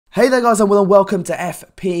Hey there guys, and welcome to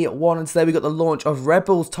FP1, and today we got the launch of Red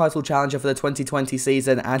Bull's title challenger for the 2020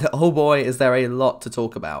 season, and oh boy is there a lot to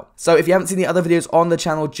talk about. So if you haven't seen the other videos on the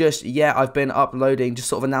channel just yet, I've been uploading just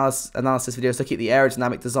sort of analysis videos looking at the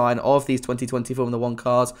aerodynamic design of these 2020 Formula 1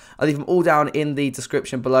 cars. I'll leave them all down in the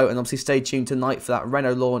description below, and obviously stay tuned tonight for that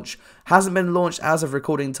Renault launch. Hasn't been launched as of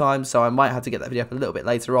recording time, so I might have to get that video up a little bit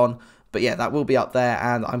later on, but yeah, that will be up there,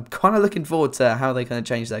 and I'm kind of looking forward to how they're going to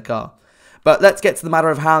change their car. But let's get to the matter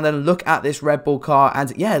of how and then look at this Red Bull car.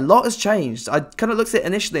 And yeah, a lot has changed. I kind of looked at it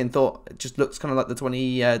initially and thought it just looks kind of like the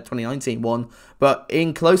 2019 one. But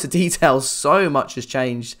in closer detail, so much has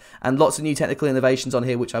changed. And lots of new technical innovations on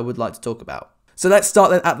here, which I would like to talk about. So let's start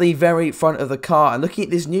then at the very front of the car and looking at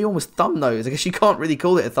this new almost thumb nose. I guess you can't really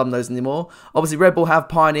call it a thumb nose anymore. Obviously Red Bull have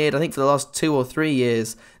pioneered, I think for the last 2 or 3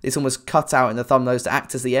 years, this almost cut out in the thumb nose to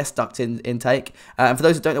act as the S-duct intake. And for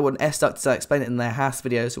those who don't know what an S-duct is, I explain it in their Haas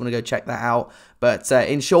video, so you want to go check that out. But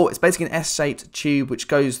in short, it's basically an S-shaped tube which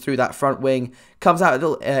goes through that front wing, comes out a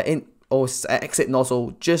little exit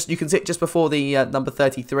nozzle, you can see it just before the number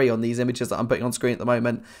 33 on these images that I'm putting on screen at the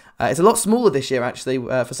moment. It's a lot smaller this year actually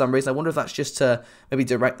for some reason. I wonder if that's just to maybe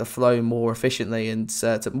direct the flow more efficiently and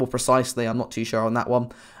more precisely. I'm not too sure on that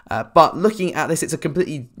one. But looking at this, it's a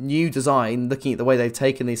completely new design, looking at the way they've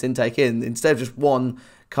taken this intake in. Instead of just one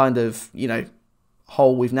kind of,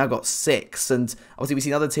 hole, we've now got 6, and obviously we've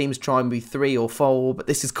seen other teams try and be 3 or 4, but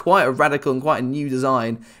this is quite a radical and quite a new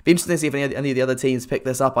design. Be interesting to see if any of the other teams pick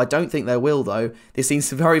this up. I don't think they will though. This seems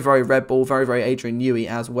very, very Red Bull, very, very Adrian Newey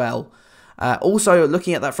as well. Also,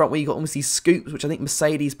 looking at that front where you got almost these scoops, which I think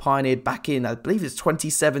Mercedes pioneered back in, I believe it's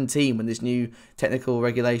 2017 when this new technical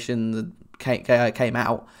regulation came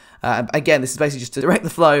out. Again, this is basically just to direct the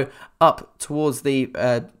flow up towards the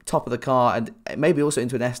top of the car and maybe also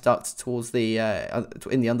into an S-duct towards the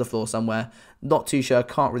in the underfloor somewhere. Not too sure,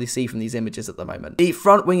 can't really see from these images at the moment. The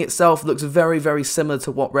front wing itself looks very, very similar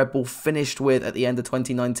to what Red Bull finished with at the end of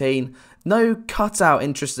 2019. No cutout,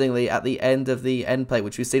 interestingly, at the end of the end plate,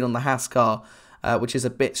 which we've seen on the Haas car. Which is a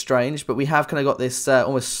bit strange, but we have kind of got this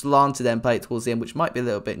almost slanted end plate towards the end, which might be a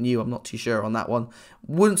little bit new. I'm not too sure on that one.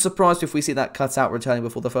 Wouldn't surprise me if we see that cutout returning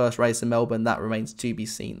before the first race in Melbourne. That remains to be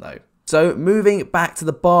seen, though. So moving back to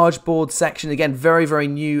the barge board section, again, very, very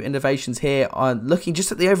new innovations here. Looking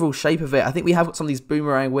just at the overall shape of it, I think we have got some of these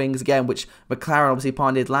boomerang wings again, which McLaren obviously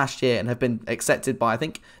pioneered last year and have been accepted by, I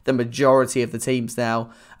think, the majority of the teams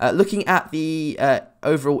now. Looking at the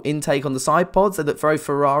overall intake on the side pods, they look very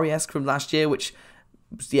Ferrari-esque from last year, which,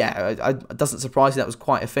 yeah, it doesn't surprise me. That was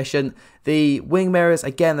quite efficient. The wing mirrors,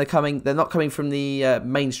 again, they're not coming from the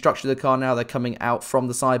main structure of the car now. They're coming out from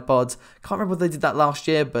the side pods. Can't remember whether they did that last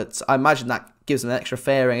year, but I imagine that gives them an extra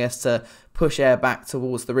fairing as to push air back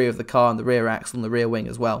towards the rear of the car and the rear axle and the rear wing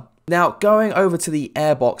as well. Now, going over to the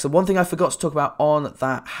airbox, and one thing I forgot to talk about on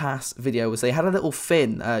that Haas video was they had a little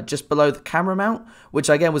fin just below the camera mount, which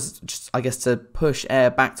again was just, I guess, to push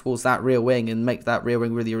air back towards that rear wing and make that rear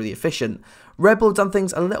wing really, really efficient. Red Bull have done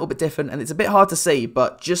things a little bit different, and it's a bit hard to see,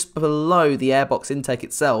 but just below the airbox intake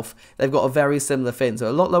itself, they've got a very similar fin, so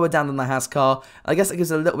a lot lower down than the Haas car. I guess it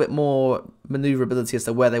gives a little bit more maneuverability as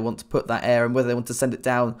to where they want to put that air and whether they want to send it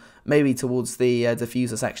down maybe towards the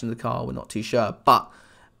diffuser section of the car. We're not too sure, but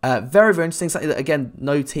very, very interesting. Something that, again,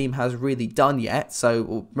 no team has really done yet.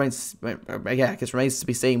 So, I guess remains to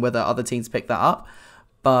be seen whether other teams pick that up.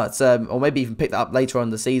 But, or maybe even pick that up later on in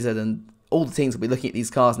the season. And all the teams will be looking at these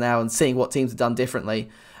cars now and seeing what teams have done differently.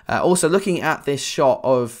 Also, looking at this shot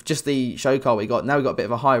of just the show car we got, now we've got a bit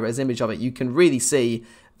of a high-res image of it. You can really see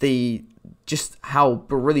just how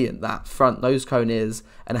brilliant that front nose cone is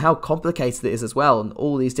and how complicated it is as well, and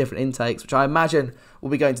all these different intakes, which I imagine will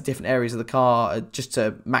be going to different areas of the car just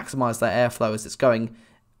to maximize that airflow as it's going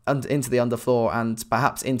into the underfloor and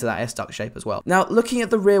perhaps into that S-duct shape as well. Now, looking at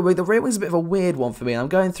the rear wing is a bit of a weird one for me. I'm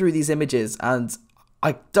going through these images and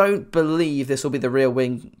I don't believe this will be the rear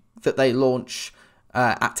wing that they launch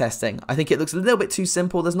at testing. I think it looks a little bit too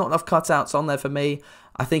simple. There's not enough cutouts on there for me.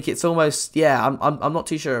 I think it's almost, yeah, I'm not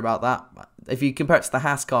too sure about that. If you compare it to the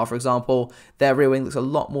Haas car, for example, their rear wing looks a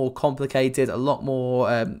lot more complicated, a lot more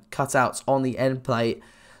cutouts on the end plate.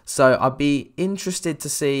 So I'd be interested to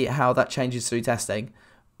see how that changes through testing.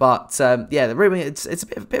 But yeah, the rear wing, it's a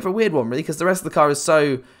bit of a weird one, really, because the rest of the car is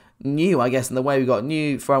so new, I guess, in the way we've got a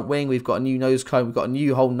new front wing, we've got a new nose cone, we've got a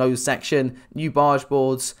new whole nose section, new barge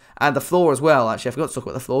boards, and the floor as well. Actually, I forgot to talk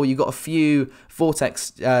about the floor. You've got a few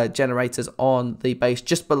vortex generators on the base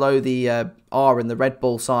just below the R in the Red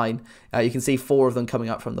Bull sign. You can see 4 of them coming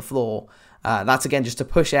up from the floor. That's again just to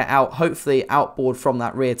push air out, hopefully outboard from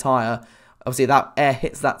that rear tyre. Obviously, that air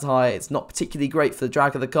hits that tyre. It's not particularly great for the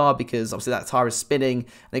drag of the car because obviously that tyre is spinning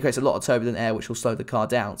and it creates a lot of turbulent air, which will slow the car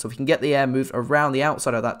down. So if we can get the air moved around the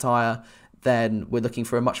outside of that tyre, then we're looking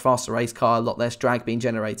for a much faster race car, a lot less drag being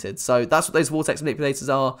generated. So that's what those vortex manipulators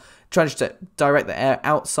are, trying to direct the air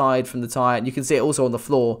outside from the tyre. And you can see it also on the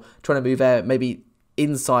floor, trying to move air maybe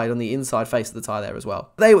inside on the inside face of the tyre there as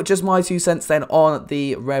well. They were just my 2 cents then on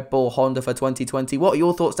the Red Bull Honda for 2020. What are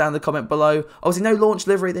your thoughts down in the comment below? Obviously no launch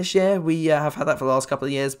livery this year. We have had that for the last couple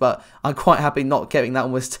of years, but I'm quite happy not getting that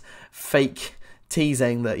almost fake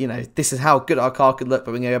teasing that, you know, this is how good our car could look,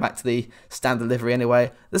 but we're going to go back to the standard livery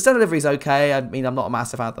anyway. The standard livery is okay. I mean, I'm not a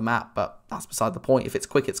massive fan of the map, but that's beside the point. If it's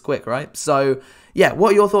quick, right? So, yeah,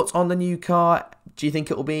 what are your thoughts on the new car? Do you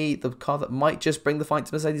think it will be the car that might just bring the fight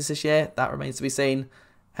to Mercedes this year? That remains to be seen.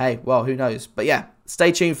 Hey, well, who knows? But yeah,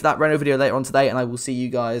 stay tuned for that Renault video later on today, and I will see you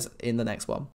guys in the next one.